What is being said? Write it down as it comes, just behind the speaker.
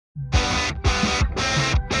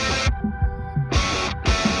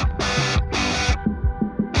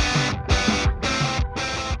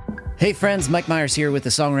Hey friends, Mike Myers here with the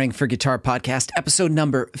Songwriting for Guitar podcast, episode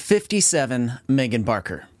number 57, Megan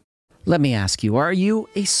Barker. Let me ask you, are you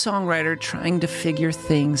a songwriter trying to figure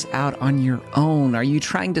things out on your own? Are you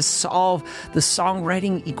trying to solve the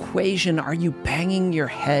songwriting equation? Are you banging your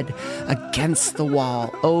head against the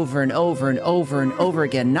wall over and over and over and over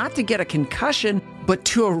again? Not to get a concussion, but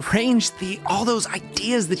to arrange all those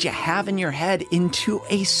ideas that you have in your head into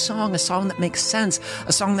a song that makes sense,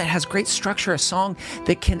 a song that has great structure, a song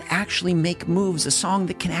that can actually make moves, a song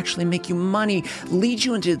that can actually make you money, lead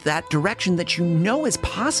you into that direction that you know is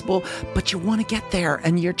possible, but you want to get there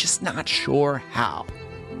and you're just not sure how.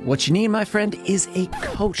 What you need, my friend, is a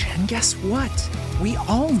coach. And guess what? We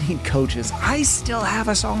all need coaches. I still have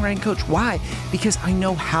a songwriting coach. Why? Because I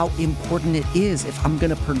know how important it is if I'm going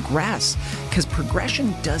to progress. Because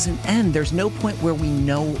progression doesn't end. There's no point where we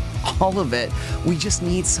know all of it. We just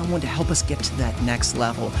need someone to help us get to that next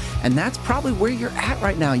level. And that's probably where you're at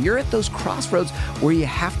right now. You're at those crossroads where you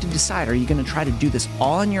have to decide, are you going to try to do this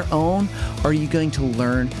all on your own, or are you going to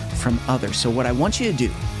learn from others? So what I want you to do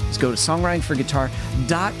is go to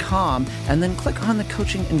songwritingforguitar.com and then click on the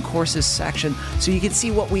coaching and courses section so you can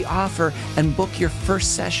see what we offer and book your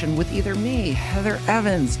first session with either me, Heather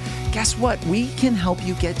Evans. Guess what? We can help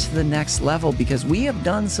you get to the next level because we have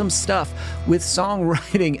done some stuff with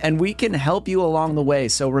songwriting and we can help you along the way.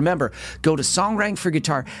 So remember, go to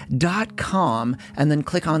songwritingforguitar.com and then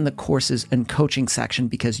click on the courses and coaching section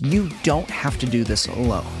because you don't have to do this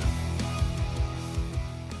alone.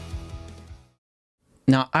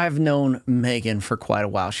 Now, I've known Megan for quite a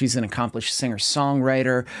while. She's an accomplished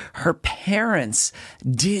singer-songwriter. Her parents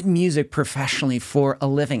did music professionally for a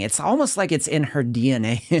living. It's almost like it's in her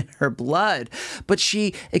DNA, in her blood. But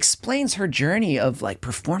she explains her journey of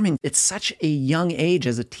performing at such a young age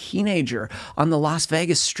as a teenager on the Las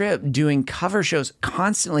Vegas Strip, doing cover shows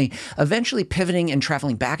constantly, eventually pivoting and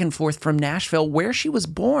traveling back and forth from Nashville, where she was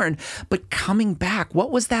born, but coming back.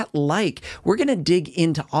 What was that like? We're going to dig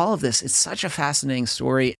into all of this. It's such a fascinating story.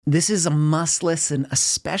 This is a must listen,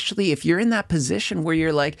 especially if you're in that position where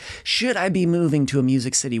you're like, should I be moving to a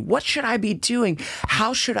music city? What should I be doing?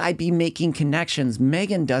 How should I be making connections?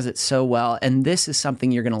 Megan does it so well, and this is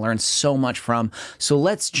something you're going to learn so much from. So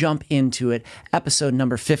let's jump into it. Episode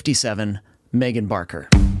number 57, Megan Barker.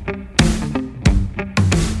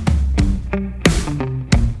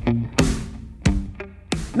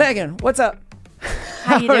 Megan, what's up?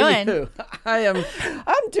 How you doing? You? I'm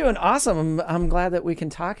doing awesome. I'm glad that we can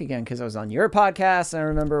talk again because I was on your podcast and I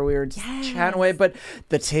remember we were just chatting away, but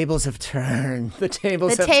the tables have turned. The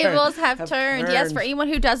tables have turned. Yes, for anyone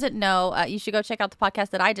who doesn't know, you should go check out the podcast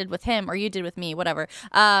that I did with him or you did with me, whatever,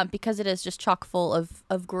 because it is just chock full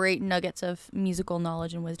of great nuggets of musical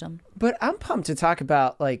knowledge and wisdom. But I'm pumped to talk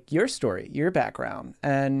about your story, your background,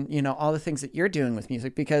 and all the things that you're doing with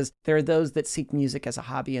music, because there are those that seek music as a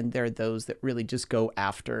hobby and there are those that really just go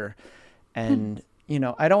after and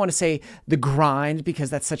I don't want to say the grind because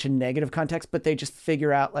that's such a negative context, but they just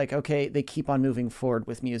figure out okay, they keep on moving forward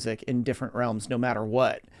with music in different realms no matter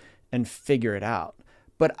what and figure it out.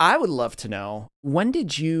 But I would love to know, when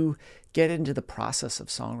did you get into the process of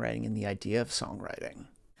songwriting and the idea of songwriting?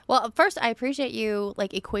 Well, first, I appreciate you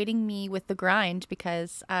equating me with the grind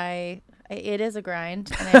because it is a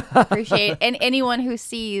grind, and I appreciate and anyone who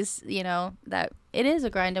sees that it is a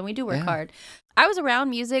grind and we do work hard. I was around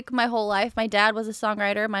music my whole life. My dad was a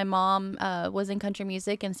songwriter. My mom was in country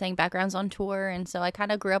music and sang backgrounds on tour, and so I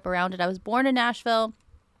kind of grew up around it. I was born in Nashville.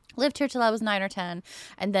 Lived here till I was 9 or 10,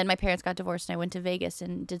 and then my parents got divorced and I went to Vegas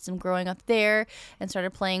and did some growing up there and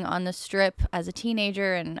started playing on the Strip as a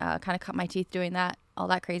teenager and kind of cut my teeth doing that, all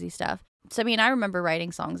that crazy stuff. So, I remember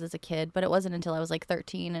writing songs as a kid, but it wasn't until I was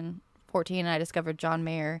 13 and 14 and I discovered John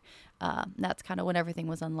Mayer. That's kind of when everything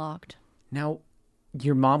was unlocked. Now,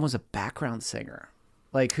 your mom was a background singer.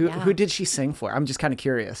 Who did she sing for? I'm just kind of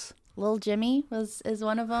curious. Lil Jimmy is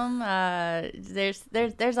one of them.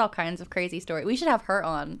 There's all kinds of crazy stories. We should have her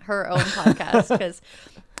on her own podcast because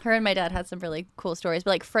her and my dad had some really cool stories.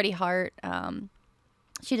 But Freddie Hart,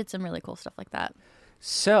 she did some really cool stuff like that.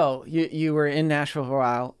 So you were in Nashville for a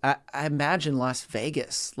while. I imagine Las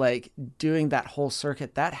Vegas, doing that whole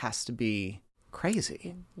circuit, that has to be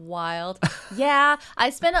crazy. Wild. Yeah, I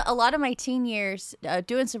spent a lot of my teen years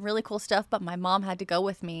doing some really cool stuff, but my mom had to go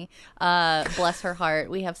with me. Bless her heart.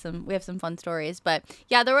 We have some fun stories, but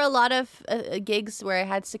yeah, there were a lot of gigs where I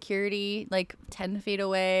had security 10 feet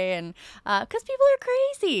away, and because people are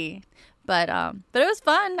crazy. But it was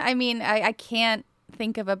fun. I can't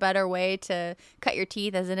think of a better way to cut your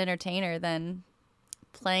teeth as an entertainer than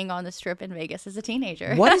playing on the Strip in Vegas as a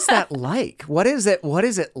teenager. What is that like? What is it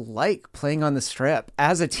like playing on the Strip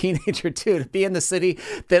as a teenager too, to be in the city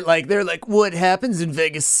that like they're like, what happens in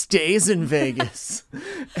Vegas stays in Vegas?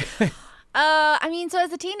 I mean, so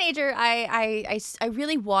as a teenager, I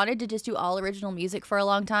really wanted to just do all original music for a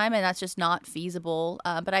long time, and that's just not feasible.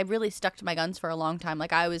 But I really stuck to my guns for a long time.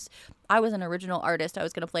 Like I was an original artist. I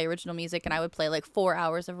was going to play original music, and I would play like 4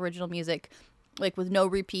 hours of original music, like with no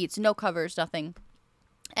repeats, no covers, nothing.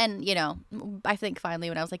 And, you know, I think finally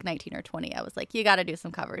when I was like 19 or 20, I was like, you got to do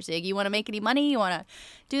some covers. You want to make any money? You want to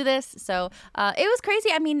do this? So it was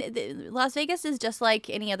crazy. I mean, Las Vegas is just like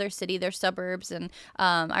any other city. There's suburbs. And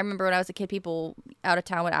I remember when I was a kid, people out of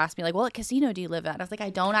town would ask me like, well, what casino do you live at? And I was like, I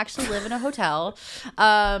don't actually live in a hotel.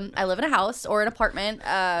 I live in a house or an apartment.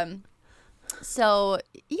 So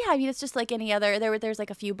yeah, I mean, it's just like any other. There's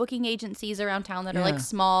like a few booking agencies around town that are like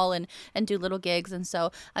small and do little gigs, and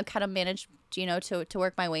so I've kind of managed, you know, to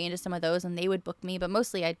work my way into some of those, and they would book me. But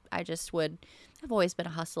mostly, I just would. I've always been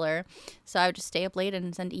a hustler, so I would just stay up late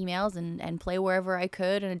and send emails and play wherever I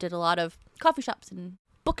could, and I did a lot of coffee shops and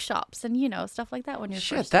bookshops and, you know, stuff like that when you're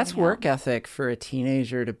first that's starting work out. ethic for a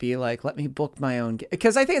teenager to be like, let me book my own,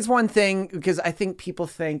 because I think it's one thing, because I think people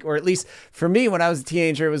think, or at least for me when I was a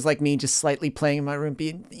teenager, it was like me just slightly playing in my room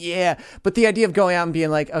being but the idea of going out and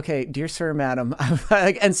being like, okay, dear sir, madam,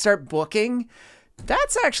 and start booking,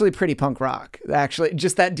 that's actually pretty punk rock. Actually,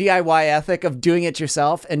 just that DIY ethic of doing it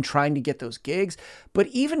yourself and trying to get those gigs. But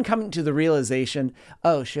even coming to the realization,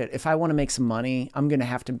 oh shit, if I want to make some money, I'm going to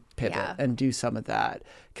have to pivot and do some of that.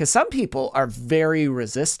 Because some people are very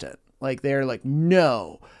resistant. Like they're like,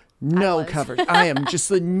 no covers. I am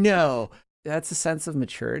just like, no. That's a sense of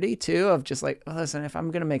maturity too, of just like, oh, listen, if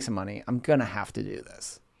I'm going to make some money, I'm going to have to do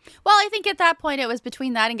this. Well, I think at that point it was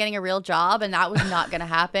between that and getting a real job, and that was not going to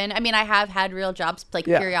happen. I mean, I have had real jobs, like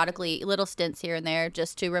periodically, little stints here and there,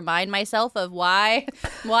 just to remind myself of why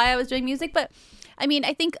I was doing music. But I mean,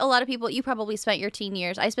 I think a lot of people, you probably spent your teen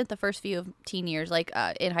years. I spent the first few of teen years, like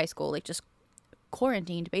in high school, like just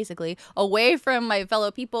quarantined basically, away from my fellow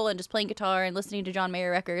people and just playing guitar and listening to John Mayer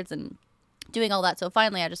records and doing all that. So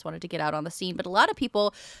finally, I just wanted to get out on the scene. But a lot of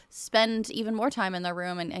people spend even more time in their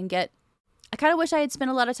room and get. I kind of wish I had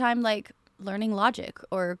spent a lot of time like learning Logic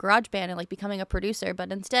or GarageBand and like becoming a producer,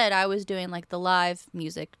 but instead I was doing like the live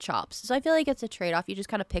music chops. So I feel like it's a trade-off. You just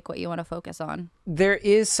kind of pick what you want to focus on. There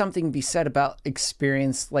is something to be said about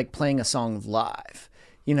experience, like playing a song live.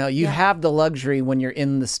 You know, you have the luxury when you're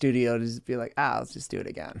in the studio to just be like, let's just do it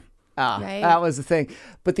again. Right. That was the thing.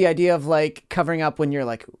 But the idea of like covering up when you're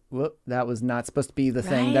like, whoop, that was not supposed to be the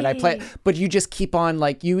thing that I played. But you just keep on,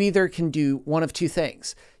 like, you either can do one of two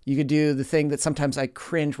things. You could do the thing that sometimes I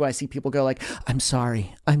cringe when I see people go like, I'm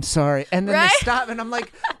sorry. And then they stop and I'm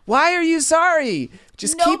like, why are you sorry?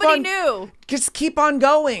 Just Just keep on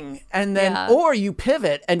going. And then, or you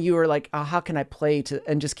pivot and you are like, oh, how can I play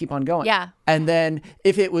and just keep on going? Yeah. And then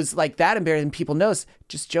if it was like that embarrassing, people notice,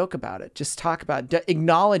 just joke about it. Just talk about it.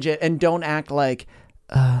 Acknowledge it and don't act like,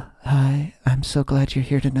 hi, I'm so glad you're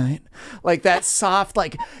here tonight. Like that soft,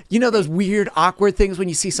 like, you know, those weird, awkward things when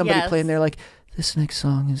you see somebody play and they're like, this next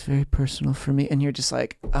song is very personal for me. And you're just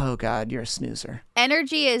like, oh God, you're a snoozer.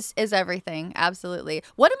 Energy is everything. Absolutely.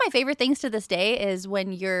 One of my favorite things to this day is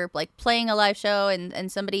when you're like playing a live show and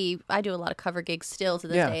somebody, I do a lot of cover gigs still to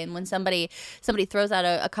this day. And when somebody throws out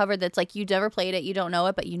a cover that's like, you never played it, you don't know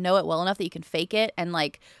it, but you know it well enough that you can fake it, and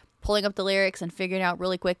like pulling up the lyrics and figuring it out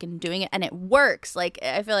really quick and doing it. And it works. Like,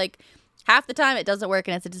 I feel like half the time it doesn't work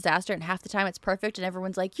and it's a disaster, and half the time it's perfect and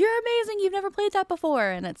everyone's like, you're amazing, you've never played that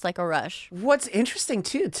before, and it's like a rush. What's interesting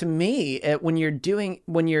too to me when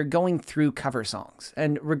you're going through cover songs,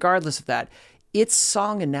 and regardless of that, it's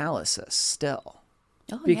song analysis still.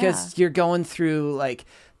 Because you're going through like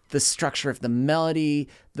the structure of the melody,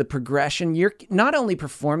 the progression. You're not only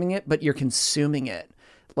performing it, but you're consuming it.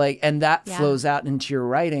 Like, and that flows out into your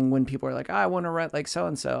writing when people are like, I want to write like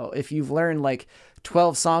so-and-so. If you've learned like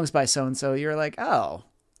 12 songs by so-and-so, you're like, oh,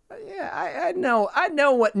 yeah, I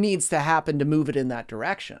know what needs to happen to move it in that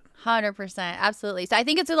direction. 100%. Absolutely. So I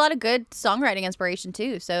think it's a lot of good songwriting inspiration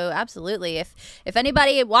too. So absolutely. If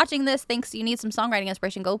anybody watching this thinks you need some songwriting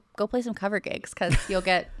inspiration, go play some cover gigs, because you'll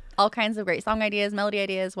get all kinds of great song ideas, melody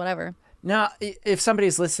ideas, whatever. Now, if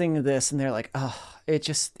somebody's listening to this and they're like, oh, it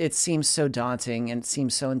seems so daunting and it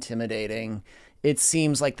seems so intimidating. It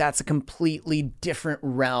seems like that's a completely different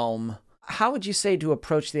realm. How would you say to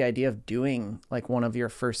approach the idea of doing like one of your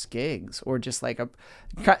first gigs, or just like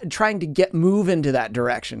trying to move into that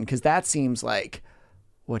direction? Because that seems like,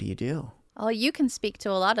 what do you do? Oh, you can speak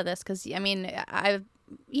to a lot of this, because I mean,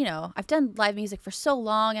 I've done live music for so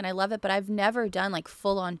long and I love it, but I've never done like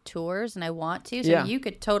full on tours, and I want to. So you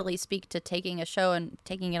could totally speak to taking a show and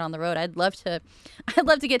taking it on the road. I'd love to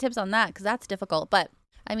get tips on that, because that's difficult. But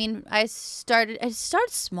I mean, I started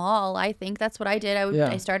small. I think that's what I did.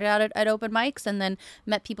 I started out at open mics, and then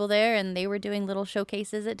met people there, and they were doing little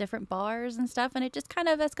showcases at different bars and stuff. And it just kind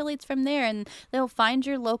of escalates from there. And they'll find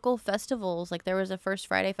your local festivals. Like there was a First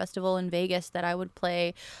Friday festival in Vegas that I would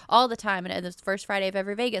play all the time. And it was the first Friday of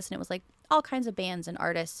every Vegas. And it was like all kinds of bands and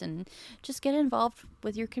artists, and just get involved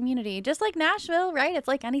with your community. Just like Nashville, right? It's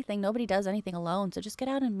like anything. Nobody does anything alone. So just get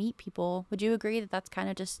out and meet people. Would you agree that that's kind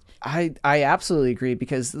of just... I absolutely agree,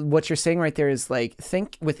 because what you're saying right there is like,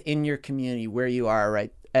 think within your community where you are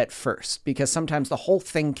right at first, because sometimes the whole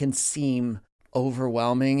thing can seem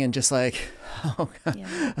overwhelming and just like, oh God,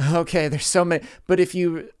 okay, there's so many. But if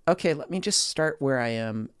let me just start where I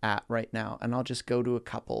am at right now, and I'll just go to a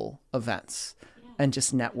couple events and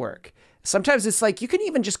just network. Sometimes it's like, you can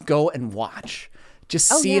even just go and watch. Just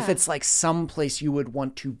see if it's like some place you would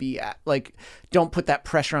want to be at. Like, don't put that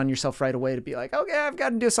pressure on yourself right away to be like, okay, I've got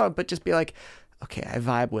to do something. But just be like, okay, I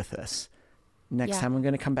vibe with this. Next time I'm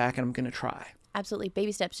going to come back and I'm going to try. Absolutely.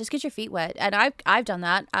 Baby steps. Just get your feet wet. And I've done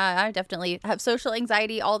that. I definitely have social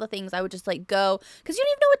anxiety, all the things. I would just like go, because you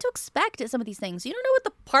don't even know what to expect at some of these things. You don't know what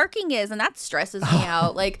the parking is, and that stresses me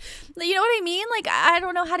out. Like, you know what I mean? Like, I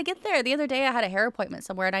don't know how to get there. The other day I had a hair appointment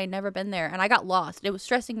somewhere and I had never been there, and I got lost. It was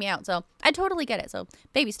stressing me out. So I totally get it. So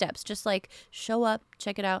baby steps. Just like show up,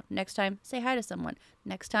 check it out. Next time, say hi to someone.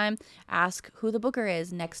 Next time, ask who the booker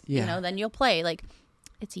is. Then you'll play. Like,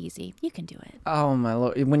 it's easy. You can do it. Oh, my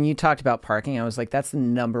Lord. When you talked about parking, I was like, that's the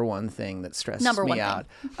number one thing that stresses me out.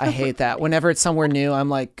 I hate that. Whenever it's somewhere new, I'm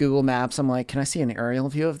like, Google Maps. I'm like, can I see an aerial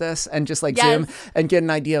view of this? And just like zoom and get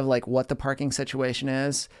an idea of like what the parking situation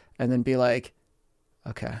is. And then be like,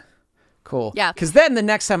 okay, cool. Yeah. Because then the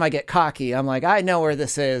next time I get cocky, I'm like, I know where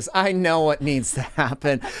this is. I know what needs to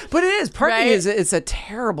happen. But it is. Parking is a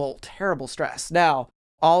terrible, terrible stress. Now,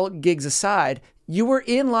 all gigs aside, you were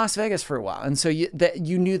in Las Vegas for a while, and so you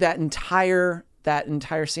knew that entire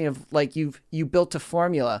scene of like you built a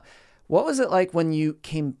formula. What was it like when you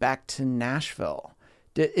came back to Nashville?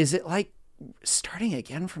 Is it like starting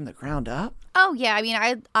again from the ground up? Oh yeah, I mean,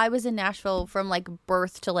 I was in Nashville from like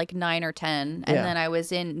birth to like 9 or 10, and then I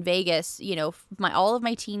was in Vegas, all of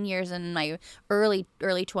my teen years and my early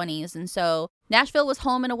 20s, and so Nashville was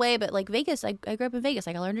home in a way, but like Vegas, I grew up in Vegas.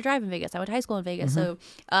 Like I learned to drive in Vegas. I went to high school in Vegas, so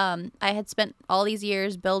I had spent all these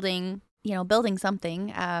years building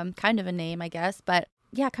something, kind of a name, I guess, but.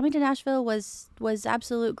 Yeah, coming to Nashville was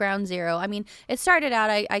absolute ground zero. I mean, it started out,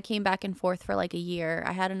 I came back and forth for like a year.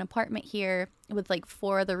 I had an apartment here with like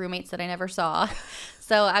 4 other roommates that I never saw.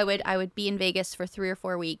 So I would be in Vegas for 3 or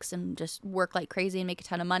 4 weeks and just work like crazy and make a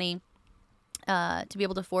ton of money to be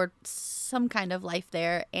able to afford some kind of life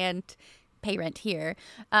there and pay rent here.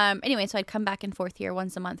 Anyway, so I'd come back and forth here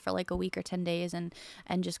once a month for like a week or 10 days and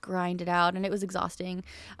just grind it out. And it was exhausting.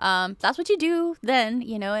 That's what you do then,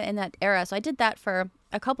 in that era. So I did that for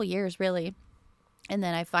a couple years, really. And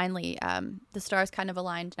then I finally, the stars kind of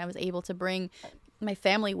aligned, and I was able to bring my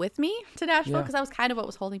family with me to Nashville, because that was kind of what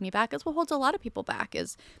was holding me back. That's what holds a lot of people back,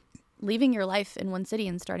 is leaving your life in one city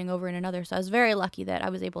and starting over in another. So I was very lucky that I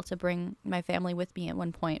was able to bring my family with me at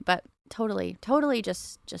one point. But totally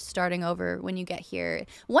just starting over when you get here.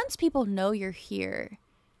 Once people know you're here,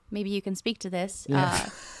 maybe you can speak to this.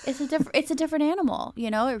 It's a different animal.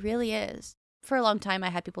 It really is. For a long time,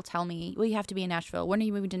 I had people tell me, well, you have to be in Nashville. When are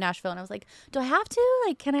you moving to Nashville? And I was like, do I have to?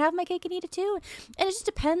 Like, can I have my cake and eat it too? And it just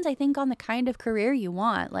depends, I think, on the kind of career you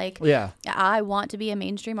want. Like, I want to be a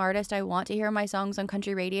mainstream artist. I want to hear my songs on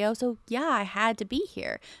country radio. So, yeah, I had to be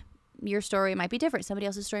here. Your story might be different. Somebody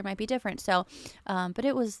else's story might be different. So, but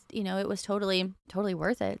it was, it was totally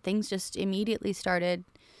worth it. Things just immediately started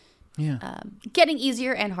getting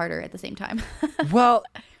easier and harder at the same time. Well,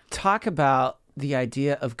 talk about the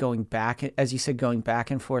idea of going back, as you said, going back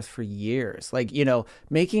and forth for years, like,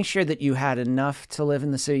 making sure that you had enough to live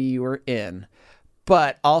in the city you were in,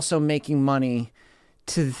 but also making money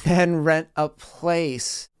to then rent a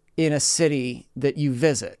place in a city that you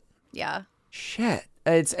visit. Yeah. Shit.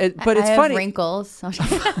 But it's funny. Wrinkles.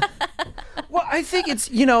 Well, I think it's,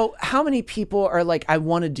 how many people are like, I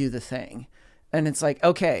want to do the thing. And it's like,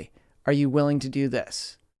 okay, are you willing to do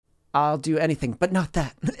this? I'll do anything, but not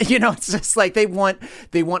that. It's just like they want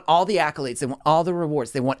all the accolades. They want all the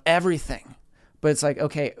rewards. They want everything. But it's like,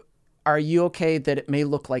 okay, are you okay that it may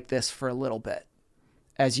look like this for a little bit?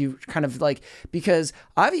 as you kind of like, because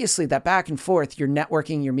obviously that back and forth, you're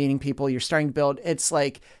networking, you're meeting people, you're starting to build, it's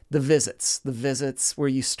like the visits where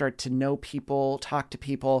you start to know people, talk to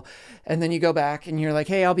people, and then you go back and you're like,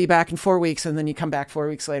 hey, I'll be back in 4 weeks. And then you come back 4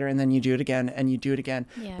 weeks later and then you do it again and you do it again.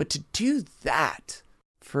 Yeah. But to do that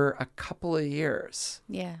for a couple of years.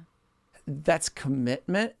 Yeah. That's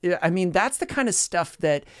commitment. I mean, that's the kind of stuff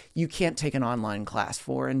that you can't take an online class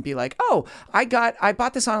for and be like, oh, I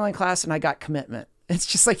bought this online class and I got commitment. It's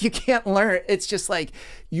just like, you can't learn. It's just like,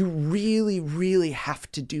 you really, really have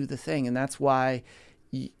to do the thing. And that's why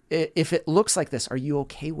if it looks like this, are you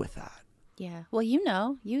okay with that? Yeah. Well, you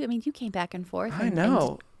came back and forth. I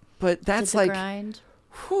know, but that's like, grind.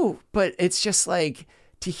 Whew, but it's just like,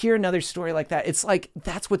 to hear another story like that, it's like,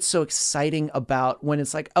 that's what's so exciting about when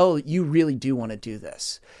it's like, oh, you really do want to do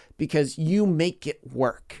this because you make it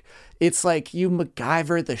work. It's like you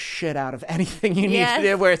MacGyver the shit out of anything you need to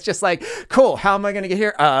do, where it's just like, cool, how am I going to get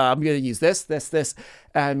here? I'm going to use this.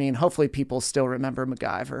 I mean, hopefully people still remember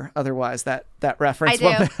MacGyver. Otherwise, that reference.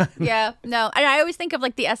 I do. Yeah. No. I always think of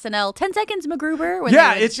like the SNL 10 seconds MacGruber.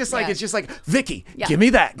 It's just like, Vicky, give me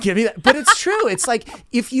that. But it's true. It's like,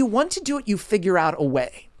 if you want to do it, you figure out a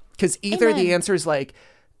way. Because either the answer is like,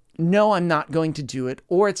 no, I'm not going to do it.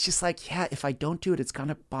 Or it's just like, yeah, if I don't do it, it's going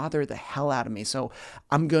to bother the hell out of me. So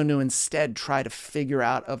I'm going to instead try to figure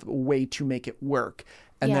out a way to make it work.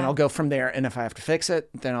 And then I'll go from there. And if I have to fix it,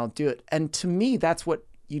 then I'll do it. And to me, that's what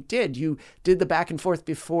you did. You did the back and forth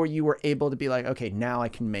before you were able to be like, okay, now I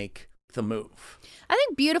can make the move. I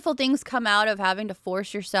think beautiful things come out of having to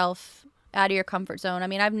force yourself out of your comfort zone. I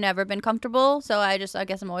mean, I've never been comfortable, so I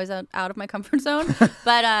guess I'm always out of my comfort zone.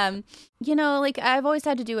 But like I've always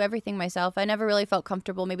had to do everything myself. I never really felt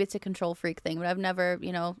comfortable. Maybe it's a control freak thing, but I've never,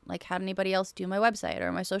 like had anybody else do my website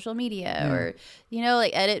or my social media or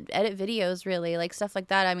like edit videos, really, like stuff like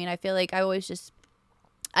that. I mean, I feel like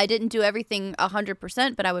I didn't do everything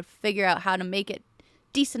 100%, but I would figure out how to make it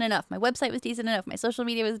decent enough. My website was decent enough. My social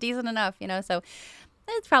media was decent enough, so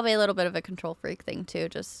it's probably a little bit of a control freak thing too.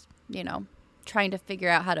 Just trying to figure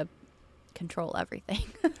out how to control everything.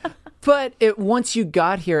 But once you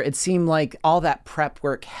got here, it seemed like all that prep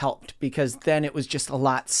work helped, because then it was just a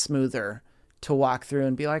lot smoother to walk through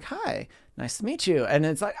and be like, hi, nice to meet you. And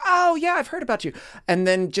it's like, oh yeah, I've heard about you. And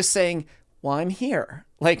then just saying, well, I'm here.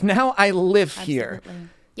 Like, now I live here. Absolutely.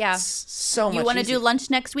 Yeah. So much You want to easier. do lunch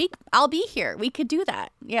next week? I'll be here. We could do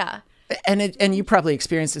that. Yeah. And you probably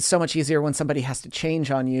experienced it so much easier when somebody has to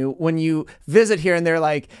change on you. When you visit here and they're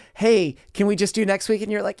like, hey, can we just do next week?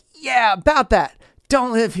 And you're like, yeah, about that.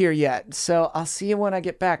 Don't live here yet. So I'll see you when I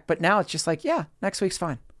get back. But now it's just like, yeah, next week's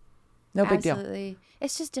fine. No big deal. Absolutely.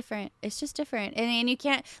 It's just different. And you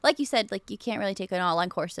can't, like you said, like you can't really take an online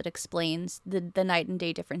course that explains the night and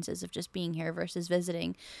day differences of just being here versus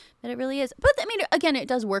visiting. But it really is. But I mean, again, it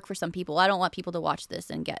does work for some people. I don't want people to watch this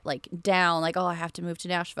and get like down, like, oh, I have to move to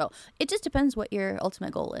Nashville. It just depends what your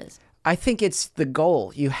ultimate goal is. I think it's the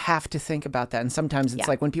goal. You have to think about that. And sometimes it's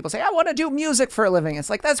like when people say, I want to do music for a living. It's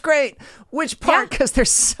like, that's great. Which part? Because there's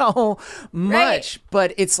so much. Right.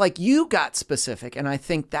 But it's like you got specific. And I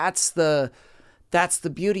think that's the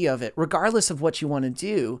beauty of it. Regardless of what you want to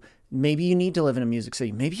do, maybe you need to live in a music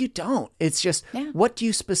city. Maybe you don't. It's just, what do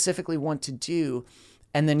you specifically want to do?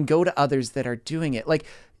 And then go to others that are doing it. Like,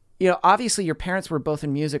 obviously your parents were both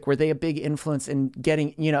in music. Were they a big influence in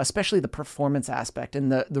getting, especially the performance aspect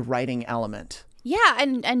and the writing element? Yeah.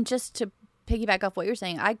 And just to piggyback off what you're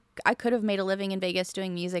saying, I could have made a living in Vegas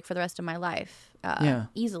doing music for the rest of my life.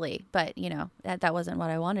 Easily. But, that wasn't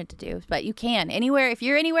what I wanted to do. But you can. Anywhere. If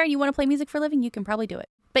you're anywhere and you want to play music for a living, you can probably do it.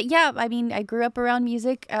 But yeah, I mean, I grew up around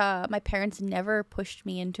music. My parents never pushed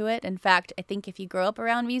me into it. In fact, I think if you grow up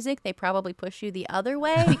around music, they probably push you the other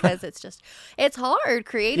way because it's hard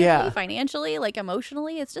creatively, financially, like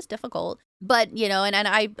emotionally. It's just difficult. But, and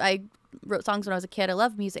I wrote songs when I was a kid. I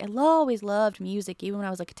love music. I always loved music, even when I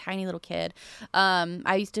was like a tiny little kid.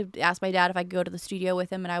 I used to ask my dad if I could go to the studio with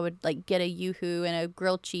him, and I would like get a Yoo-hoo and a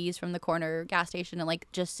grilled cheese from the corner gas station and like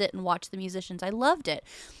just sit and watch the musicians. I loved it.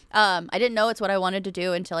 I didn't know it's what I wanted to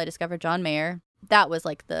do until I discovered John Mayer. That was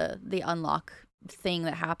like the unlock thing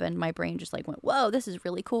that happened. My brain just like went, whoa, this is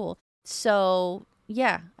really cool. So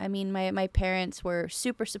yeah, I mean, my parents were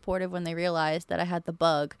super supportive when they realized that I had the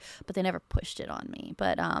bug, but they never pushed it on me.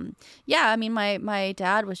 But yeah, I mean, my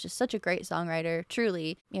dad was just such a great songwriter,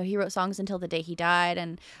 truly. He wrote songs until the day he died,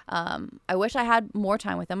 and I wish I had more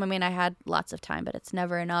time with him. I mean, I had lots of time, but it's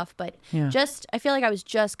never enough. But I feel like I was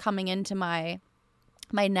just coming into my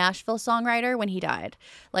Nashville songwriter when he died.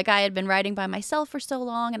 Like, I had been writing by myself for so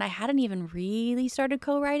long, and I hadn't even really started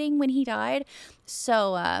co-writing when he died.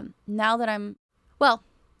 So now that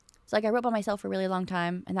So like I wrote by myself for a really long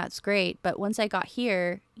time, and that's great. But once I got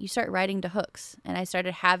here, you start writing to hooks, and I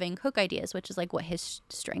started having hook ideas, which is like what his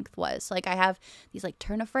strength was. So like I have these like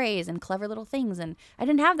turn of phrase and clever little things, and I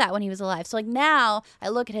didn't have that when he was alive. So like now I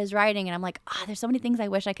look at his writing and I'm like, there's so many things I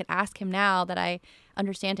wish I could ask him now that I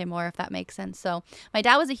understand him more, if that makes sense. So my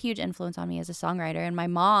dad was a huge influence on me as a songwriter, and my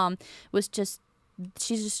mom was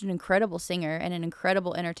she's just an incredible singer and an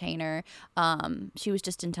incredible entertainer. She was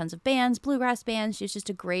just in tons of bands, bluegrass bands. She was just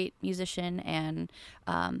a great musician, and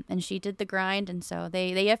she did the grind, and so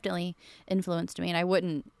they definitely influenced me. And I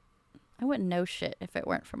wouldn't know shit if it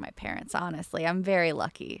weren't for my parents. Honestly, I'm very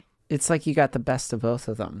lucky. It's like you got the best of both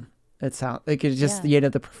of them. It's how like it's just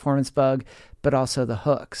the performance bug, but also the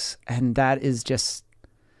hooks, and that is just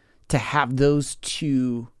to have those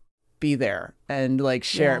two be there and like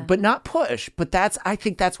share, but not push. But I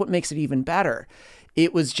think that's what makes it even better.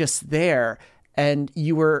 It was just there, and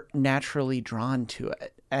you were naturally drawn to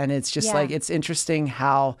it, and it's just like it's interesting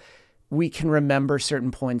how we can remember certain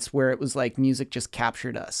points where it was like music just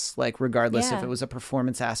captured us, like regardless if it was a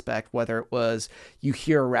performance aspect, whether it was you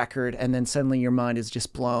hear a record and then suddenly your mind is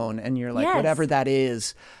just blown and you're like, whatever that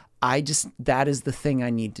is, that is the thing I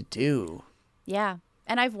need to do. Yeah.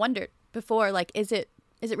 And I've wondered before, like, is it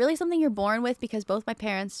really something you're born with? Because both my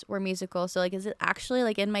parents were musical. So like, is it actually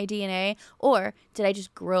like in my DNA, or did I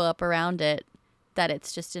just grow up around it, that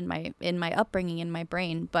it's just in my upbringing, in my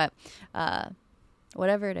brain? But,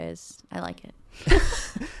 whatever it is, I like it.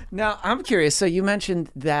 Now, I'm curious. So you mentioned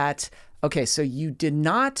that, okay, so you did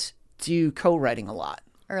not do co-writing a lot.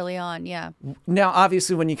 Early on, yeah. Now,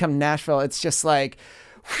 obviously, when you come to Nashville, it's just like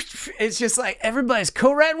everybody's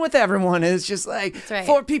co-writing with everyone. It's just like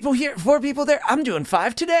 4 people here, 4 people there. I'm doing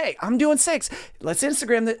 5 today. I'm doing 6. Let's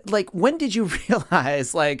Instagram that. Like, when did you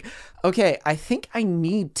realize, like, okay, I think I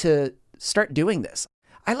need to start doing this?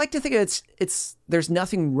 I like to think it's there's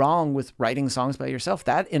nothing wrong with writing songs by yourself.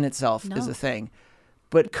 That in itself is a thing.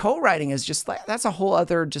 But co-writing is just like, that's a whole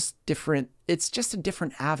other it's just a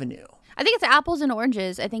different avenue. I think it's apples and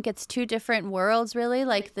oranges. I think it's 2 different worlds, really.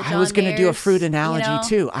 Like the John I was going to do a fruit analogy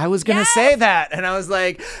too. I was going to say that, and I was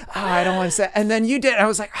like, I don't want to say. And then you did. I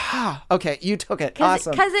was like, okay, you took it.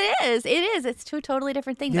 Awesome. Because it is. It's 2 totally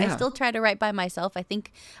different things. Yeah. I still try to write by myself. I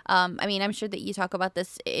think. I mean, I'm sure that you talk about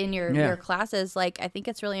this in your classes. Like, I think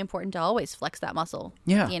it's really important to always flex that muscle.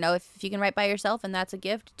 Yeah. You know, if you can write by yourself and that's a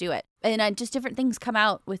gift, do it. And just different things come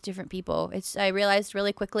out with different people. I realized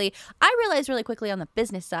really quickly on the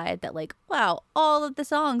business side that, like, wow, all of the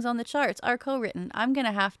songs on the charts are co-written. I'm going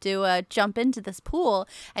to have to jump into this pool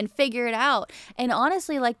and figure it out. And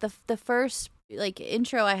honestly, like the first like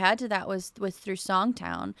intro I had to that was through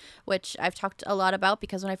Songtown, which I've talked a lot about,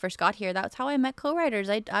 because when I first got here, that's how I met co-writers.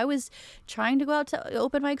 I was trying to go out to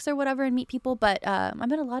open mics or whatever and meet people, but I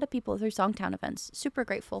met a lot of people through Songtown events. Super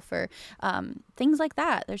grateful for things like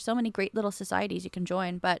that. There's so many great little societies you can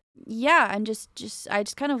join. But yeah, and I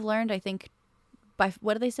just kind of learned, I think, by,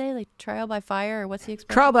 what do they say, like trial by fire, or what's the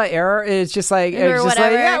expression? Trial by error is just like,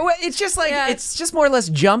 it's just more or less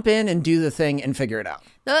jump in and do the thing and figure it out.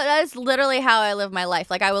 That's literally how I live my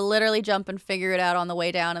life. Like, I will literally jump and figure it out on the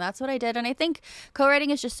way down, and that's what I did. And I think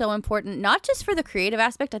co-writing is just so important, not just for the creative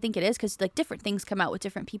aspect. I think it is, because like different things come out with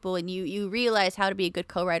different people, and you realize how to be a good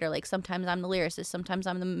co-writer. Like, sometimes I'm the lyricist, sometimes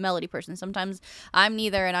I'm the melody person, sometimes I'm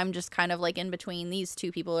neither, and I'm just kind of like in between these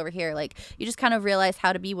 2 people over here. Like, you just kind of realize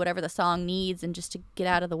how to be whatever the song needs, and just to get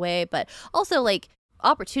out of the way. But also, like,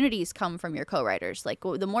 opportunities come from your co-writers. Like,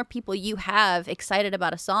 the more people you have excited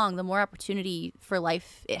about a song, the more opportunity for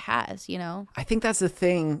life it has, you know? I think that's the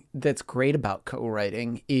thing that's great about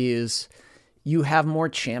co-writing, is you have more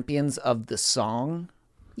champions of the song.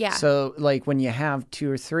 Yeah. So like when you have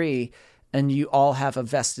 2 or 3 and you all have a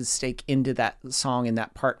vested stake into that song and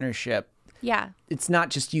that partnership. Yeah. It's not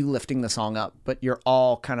just you lifting the song up, but you're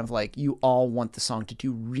all kind of like, you all want the song to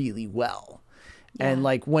do really well. Yeah. And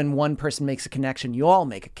like when one person makes a connection, you all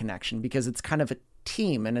make a connection, because it's kind of a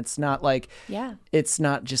team, and it's not like, it's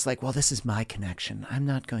not just like, well, this is my connection, I'm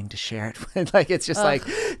not going to share it. Like, it's just like,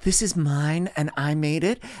 this is mine and I made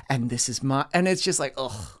it, and this is my, and it's just like,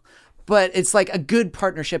 But it's like a good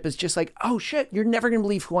partnership is just like, oh shit, you're never going to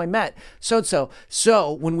believe who I met. So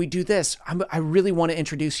when we do this, I really want to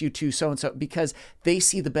introduce you to so-and-so, because they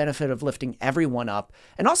see the benefit of lifting everyone up.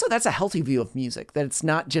 And also that's a healthy view of music, that it's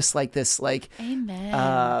not just like this, like, amen.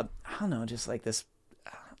 I don't know, just like this,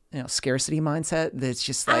 scarcity mindset. That's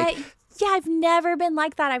just like, Yeah, I've never been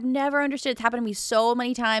like that. I've never understood. It's happened to me so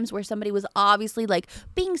many times where somebody was obviously like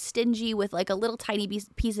being stingy with like a little tiny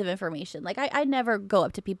piece of information. Like I never go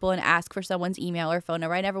up to people and ask for someone's email or phone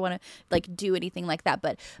number. I never want to like do anything like that.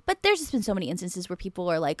 But there's just been so many instances where people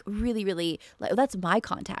are like really, really like, that's my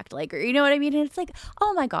contact. Like, or, you know what I mean? And it's like,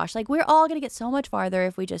 oh my gosh, like we're all going to get so much farther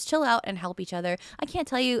if we just chill out and help each other. I can't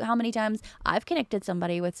tell you how many times I've connected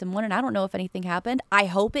somebody with someone and I don't know if anything happened. I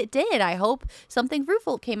hope it did. I hope something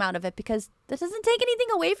fruitful came out of it, because that doesn't take anything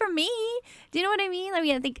away from me. Do you know what I mean?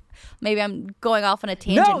 I think maybe I'm going off on a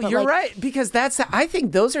tangent. No, you're right. Because I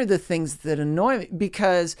think those are the things that annoy me.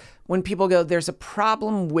 Because when people go, there's a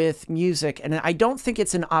problem with music, and I don't think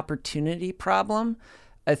it's an opportunity problem.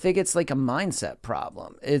 I think it's like a mindset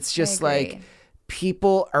problem. It's just like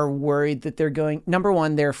people are worried that they're going, number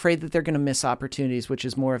one, they're afraid that they're going to miss opportunities, which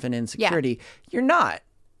is more of an insecurity. Yeah. You're not.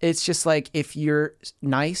 It's just like, if you're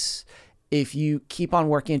nice, if you keep on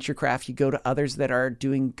working at your craft, you go to others that are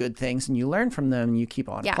doing good things and you learn from them and you keep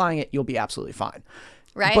on applying it, you'll be absolutely fine.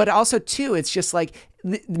 Right. But also, too, it's just like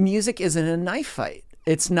the music isn't a knife fight.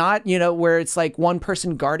 It's not, where it's like one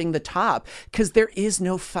person guarding the top, because there is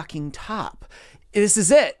no fucking top. This is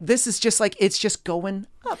it. This is just like, it's just going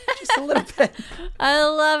up just a little bit. I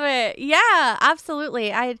love it. Yeah,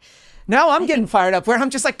 absolutely. Now I'm getting fired up where I'm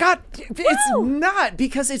just like, God, it's not,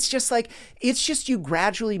 because it's just like, it's just you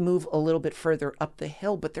gradually move a little bit further up the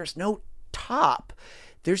hill, but there's no top.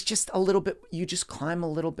 There's just a little bit, you just climb a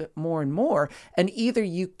little bit more and more. And either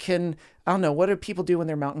you can, I don't know, what do people do when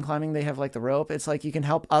they're mountain climbing? They have like the rope. It's like you can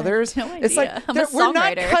help others. I have no idea. It's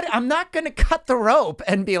like, I'm not going to cut the rope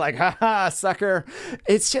and be like, ha, sucker.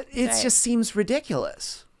 It just seems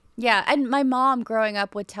ridiculous. Yeah, and my mom growing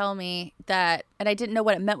up would tell me that, and I didn't know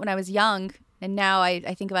what it meant when I was young, and now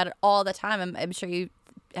I think about it all the time. I'm sure you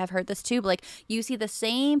have heard this too, but like, you see the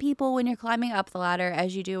same people when you're climbing up the ladder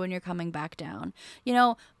as you do when you're coming back down.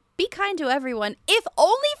 Be kind to everyone, if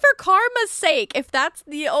only for karma's sake. If that's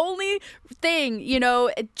the only thing,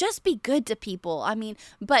 just be good to people. I mean,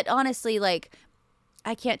 but honestly, like,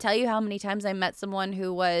 I can't tell you how many times I met someone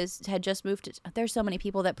who had just moved there's so many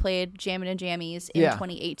people that played Jammin' and Jammies in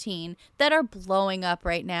 2018 that are blowing up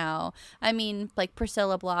right now. I mean, like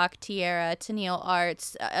Priscilla Block, Tierra, Tennille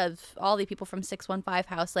Arts, of all the people from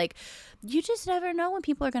 615 House. Like, you just never know when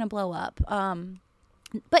people are going to blow up.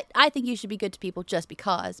 But I think you should be good to people just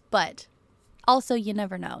because. But also, you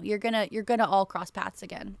never know. You're gonna all cross paths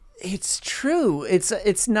again. It's true.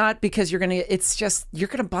 It's not because it's just you're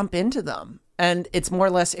gonna bump into them. And it's more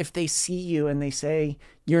or less, if they see you and they say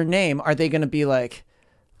your name, are they going to be like,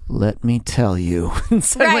 let me tell you, and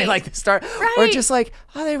suddenly like start, or just like,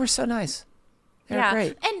 oh, they were so nice. They're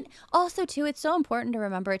great. And also too, it's so important to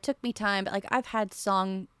remember, it took me time, but like I've had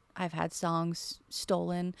songs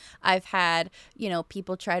stolen. I've had,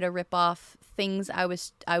 people try to rip off things I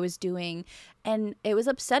was doing. And it was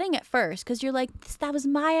upsetting at first, because you're like, that was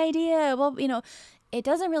my idea. Well, it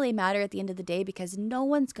doesn't really matter at the end of the day, because no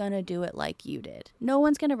one's going to do it like you did. No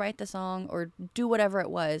one's going to write the song or do whatever it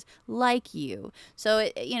was like you. So,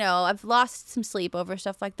 I've lost some sleep over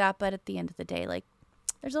stuff like that. But at the end of the day, like,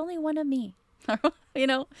 there's only one of me.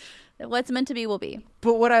 What's meant to be will be.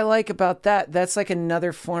 But what I like about that's like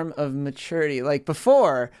another form of maturity. Like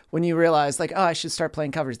before, when you realize like, oh, I should start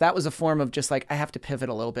playing covers, that was a form of just like, I have to pivot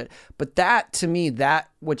a little bit. But that, to me,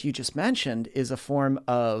 what you just mentioned is a form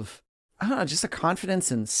of, I don't know, just a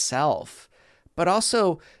confidence in self, but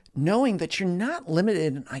also knowing that you're not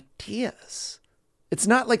limited in ideas. It's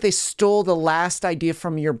not like they stole the last idea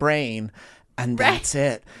from your brain and that's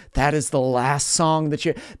it. That is the last song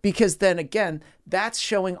because then again, that's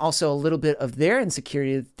showing also a little bit of their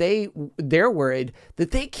insecurity, that they're worried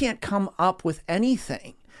that they can't come up with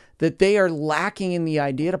anything, that they are lacking in the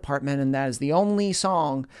idea department, and that is the only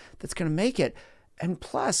song that's going to make it. And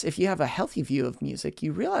plus, if you have a healthy view of music,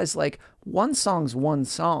 you realize like one song's one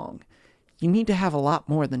song. You need to have a lot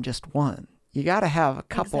more than just one. You got to have a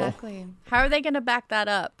couple. Exactly. How are they going to back that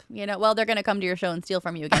up? Well, they're going to come to your show and steal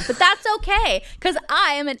from you again. But that's okay, because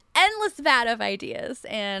I am an endless vat of ideas,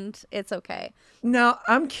 and it's okay. Now,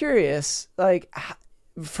 I'm curious, like,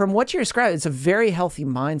 from what you're describing, it's a very healthy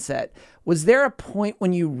mindset. Was there a point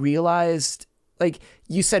when you realized, like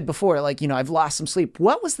you said before, like, I've lost some sleep.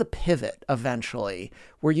 What was the pivot eventually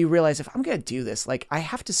where you realize, if I'm going to do this, like, I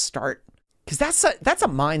have to start? Because that's a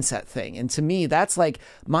mindset thing. And to me, that's like,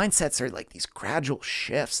 mindsets are like these gradual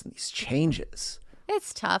shifts and these changes.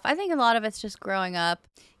 It's tough. I think a lot of it's just growing up.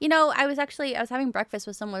 I was having breakfast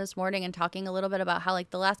with someone this morning and talking a little bit about how like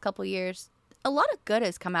the last couple of years, a lot of good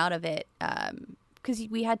has come out of it, because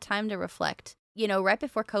we had time to reflect. You know, right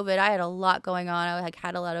before COVID, I had a lot going on. I like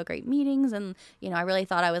had a lot of great meetings, and you know, I really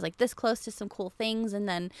thought I was like this close to some cool things, and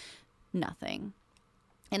then nothing.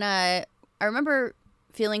 And I remember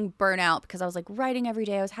feeling burnout because I was like writing every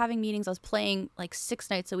day. I was having meetings. I was playing like 6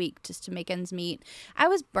 nights a week just to make ends meet. I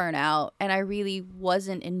was burnout, and I really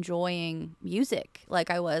wasn't enjoying music like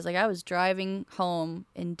I was. Like I was driving home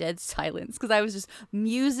in dead silence because I was just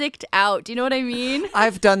musiced out. Do you know what I mean?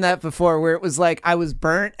 I've done that before where it was like I was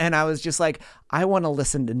burnt and I was just like, I want to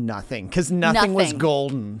listen to nothing because nothing was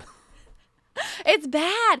golden. It's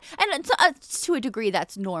bad. And to a degree,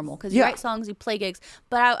 that's normal because you write songs, you play gigs.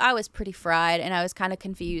 But I was pretty fried, and I was kind of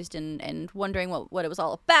confused and wondering what it was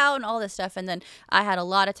all about and all this stuff. And then I had a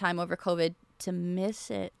lot of time over COVID to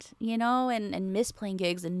miss it, you know, and miss playing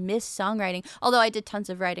gigs and miss songwriting, although I did tons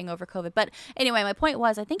of writing over COVID. But anyway, my point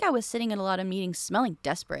was, I think I was sitting in a lot of meetings smelling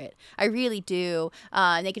desperate. I really do.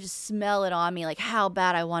 And they could just smell it on me, like how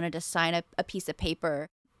bad I wanted to sign a piece of paper.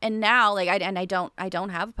 And now, like, I don't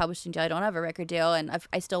have a publishing deal. I don't have a record deal, and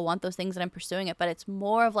I still want those things, and I'm pursuing it. But it's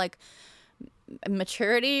more of like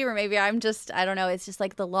maturity, or maybe I don't know. It's just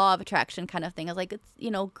like the law of attraction kind of thing. I was like, it's, you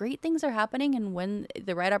know, great things are happening, and when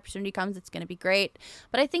the right opportunity comes, it's going to be great.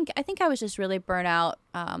 But I think I was just really burnt out.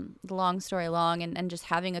 The long story long, and just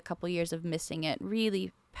having a couple years of missing it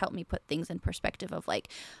really helped me put things in perspective of like,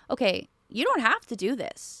 okay, you don't have to do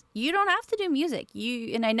this. You don't have to do music.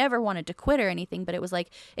 And I never wanted to quit or anything, but it was like,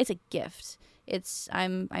 it's a gift.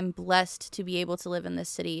 I'm blessed to be able to live in this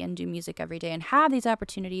city and do music every day and have these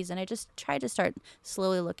opportunities. And I just tried to start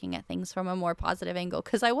slowly looking at things from a more positive angle,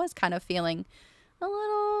 because I was kind of feeling a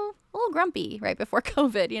little grumpy right before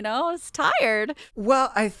COVID, you know? I was tired.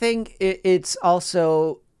 Well, I think it's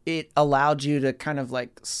also, it allowed you to kind of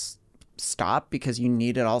like stop, because you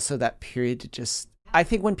needed also that period to just, I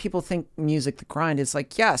think when people think music, the grind, it's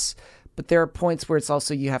like, yes, but there are points where it's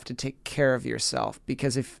also, you have to take care of yourself,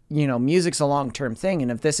 because if, you know, music's a long-term thing, and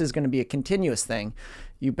if this is going to be a continuous thing,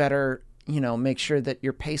 you better, you know, make sure that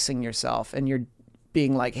you're pacing yourself and you're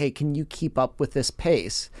being like, hey, can you keep up with this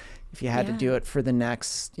pace? If you had to do it for the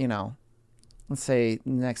next, you know, let's say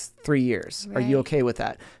next 3 years, are you okay with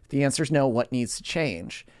that? If the answer is no, what needs to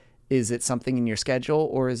change? Is it something in your schedule,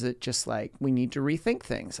 or is it just like, we need to rethink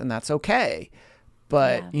things, and that's okay?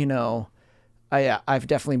 But, you know, I've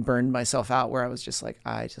definitely burned myself out where I was just like,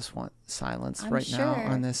 I just want silence now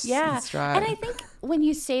on this drive. And I think when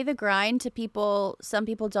you say the grind to people, some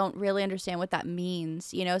people don't really understand what that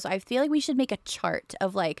means, you know? So I feel like we should make a chart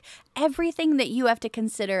of like everything that you have to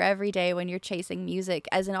consider every day when you're chasing music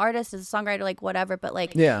as an artist, as a songwriter, like whatever. But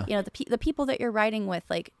like, you know, the people that you're writing with,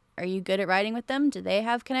 like, are you good at writing with them? Do they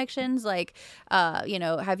have connections? Like, you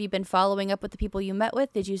know, have you been following up with the people you met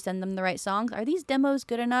with? Did you send them the right songs? Are these demos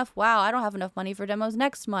good enough? Wow, I don't have enough money for demos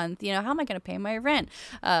next month. You know, how am I going to pay my rent?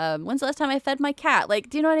 When's the last time I fed my cat? Like,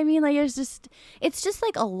 do you know what I mean? Like, it's just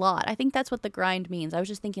like a lot. I think that's what the grind means. I was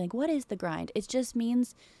just thinking, like, what is the grind? It just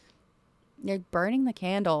means you're burning the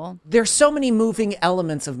candle. There's so many moving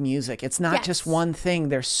elements of music. It's not just one thing.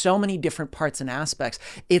 There's so many different parts and aspects.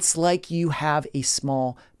 It's like you have a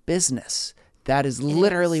small business. That is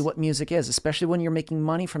literally what music is, especially when you're making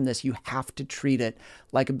money from this. You have to treat it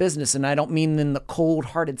like a business. And I don't mean in the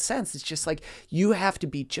cold-hearted sense. It's just like, you have to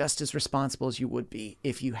be just as responsible as you would be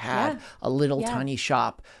if you had a little tiny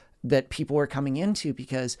shop that people were coming into,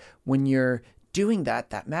 because when you're doing that,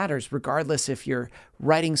 that matters, regardless if you're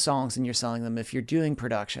writing songs and you're selling them, if you're doing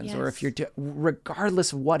productions, or if you're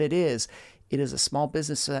regardless of what it is a small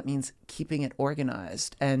business. So that means keeping it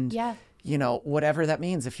organized. And you know, whatever that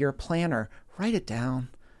means. If you're a planner, write it down.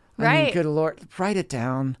 I mean, good Lord, write it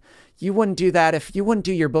down. You wouldn't do that if you wouldn't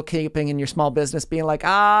do your bookkeeping in your small business being like,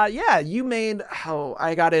 you made,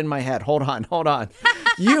 I got it in my head. Hold on.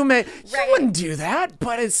 You wouldn't do that,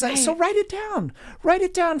 but it's like, so write it down. Write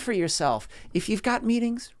it down for yourself. If you've got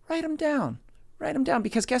meetings, write them down. Write them down,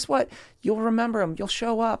 because guess what? You'll remember them. You'll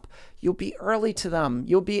show up. You'll be early to them.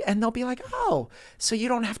 And they'll be like, oh, so you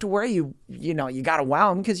don't have to worry. You got to wow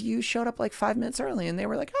them because you showed up like 5 minutes early, and they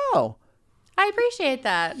were like, oh, I appreciate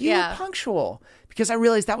that. You were punctual. Because I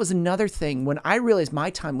realized that was another thing. When I realized my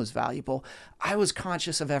time was valuable, I was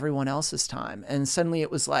conscious of everyone else's time. And suddenly it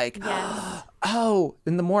was like, oh,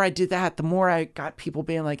 and the more I did that, the more I got people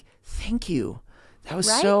being like, thank you. That was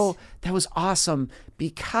that was awesome,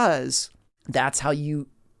 because that's how you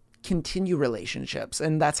continue relationships,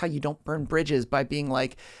 and that's how you don't burn bridges by being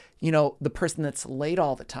like, you know, the person that's late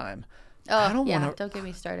all the time. Oh, don't get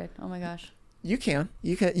me started. Oh my gosh. You can.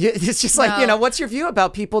 It's just like, No. what's your view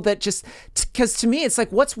about people that just, because to me, it's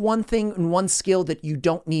like, what's one thing and one skill that you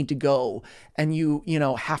don't need to go and you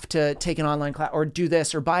have to take an online class or do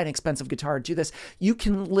this or buy an expensive guitar or do this. You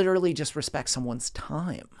can literally just respect someone's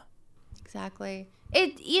time. Exactly.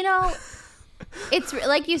 It's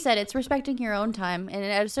like you said, it's respecting your own time. And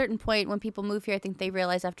at a certain point when people move here, I think they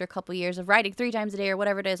realize after a couple years of writing 3 times a day or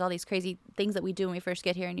whatever it is, all these crazy things that we do when we first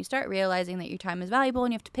get here, and you start realizing that your time is valuable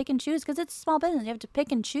and you have to pick and choose because it's a small business. You have to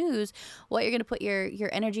pick and choose what you're going to put your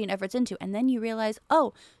energy and efforts into. And then you realize,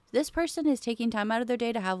 oh, this person is taking time out of their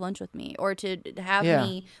day to have lunch with me or to have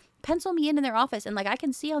me pencil me in their office, and like I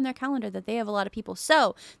can see on their calendar that they have a lot of people,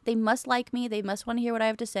 so they must like me, they must want to hear what I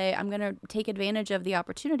have to say. I'm gonna take advantage of the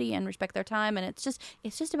opportunity and respect their time, and it's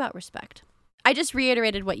just about respect. I just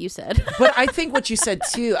reiterated what you said. But I think what you said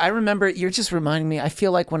too, I remember, you're just reminding me, I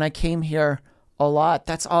feel like when I came here a lot,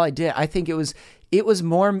 that's all I did. I think it was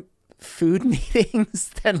more food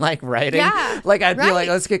meetings than like writing. Yeah, like I'd be like,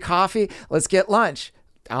 let's get coffee, let's get lunch,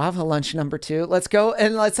 I'll have a lunch number 2, let's go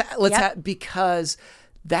and let's have, because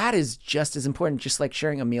that is just as important, just like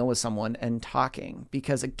sharing a meal with someone and talking,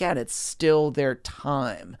 because again, it's still their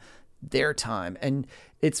time, and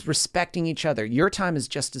it's respecting each other. Your time is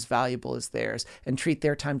just as valuable as theirs, and treat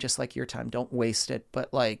their time just like your time. Don't waste it,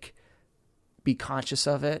 but like be conscious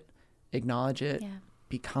of it, acknowledge it,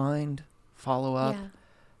 be kind, follow up.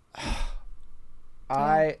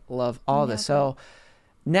 I love all this. So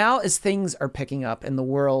now as things are picking up in the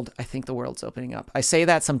world, I think the world's opening up. I say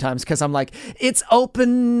that sometimes because I'm like, it's open.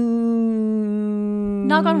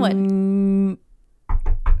 Knock on wood.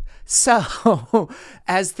 So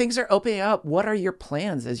as things are opening up, what are your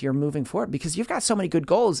plans as you're moving forward? Because you've got so many good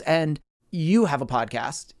goals and you have a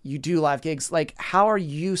podcast, you do live gigs. Like, how are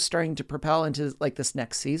you starting to propel into like this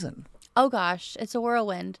next season? Oh gosh, it's a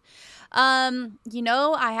whirlwind. I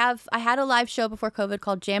had a live show before COVID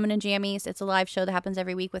called Jammin' and Jammies. It's a live show that happens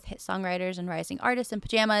every week with hit songwriters and rising artists in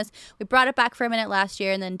pajamas. We brought it back for a minute last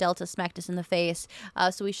year, and then Delta smacked us in the face.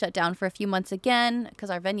 So we shut down for a few months again because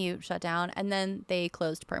our venue shut down, and then they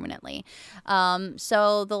closed permanently.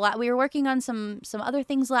 So we were working on some other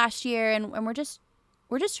things last year, and we're just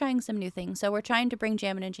trying some new things. So we're trying to bring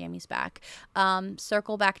Jammin' and Jammies back.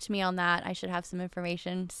 Circle back to me on that. I should have some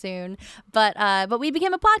information soon. But we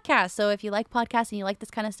became a podcast. So if you like podcasts and you like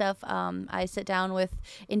this kind of stuff, I sit down with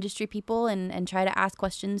industry people and try to ask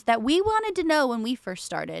questions that we wanted to know when we first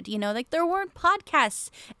started. Like there weren't podcasts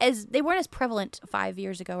they weren't as prevalent 5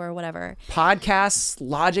 years ago or whatever. Podcasts,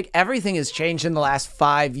 Logic, everything has changed in the last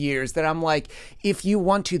 5 years that I'm like, if you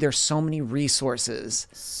want to, there's so many resources.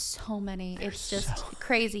 So many. It's just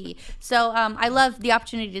crazy. So I love the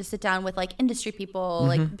opportunity to sit down with like industry people,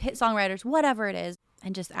 like hit songwriters, whatever it is,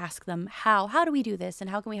 and just ask them how do we do this and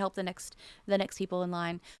how can we help the next people in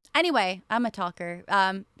line. Anyway, I'm a talker.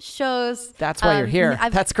 Shows. That's why you're here.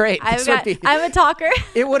 That's great. I'm a talker.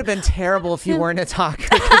 It would have been terrible if you weren't a talker,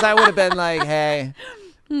 because I would have been like, hey.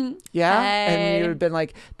 Yeah. Hey. And you would have been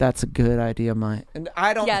like, that's a good idea, Mike. And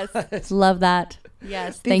I don't. Yes. Love that.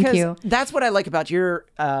 Yes. Thank you. That's what I like about your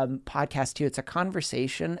podcast too. It's a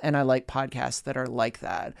conversation, and I like podcasts that are like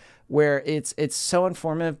that, where it's so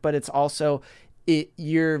informative, but it's also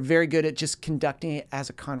you're very good at just conducting it as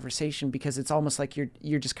a conversation, because it's almost like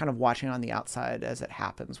you're just kind of watching on the outside as it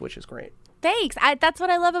happens, which is great. Thanks. That's what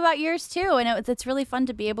I love about yours too, and it's really fun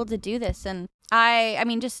to be able to do this. And I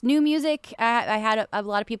mean, just new music. I had a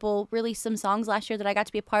lot of people release some songs last year that I got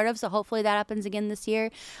to be a part of, so hopefully that happens again this year.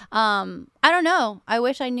 I don't know. I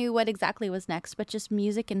wish I knew what exactly was next, but just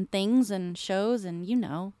music and things and shows and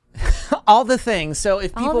all the things. So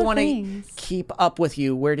if people want to keep up with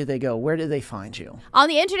you, where do they go? Where do they find you? On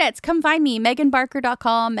the internets. Come find me,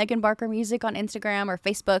 meganbarker.com, Megan Barker Music on Instagram or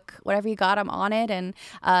Facebook, whatever you got, I'm on it. And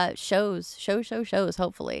shows,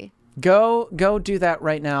 hopefully. Go do that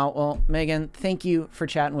right now. Well, Megan, thank you for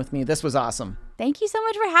chatting with me. This was awesome. Thank you so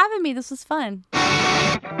much for having me. This was fun.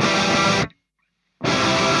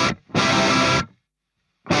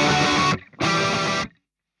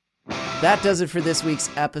 That does it for this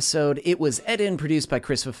week's episode. It was edited and produced by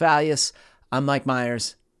Chris Fafalius. I'm Mike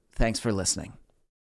Myers. Thanks for listening.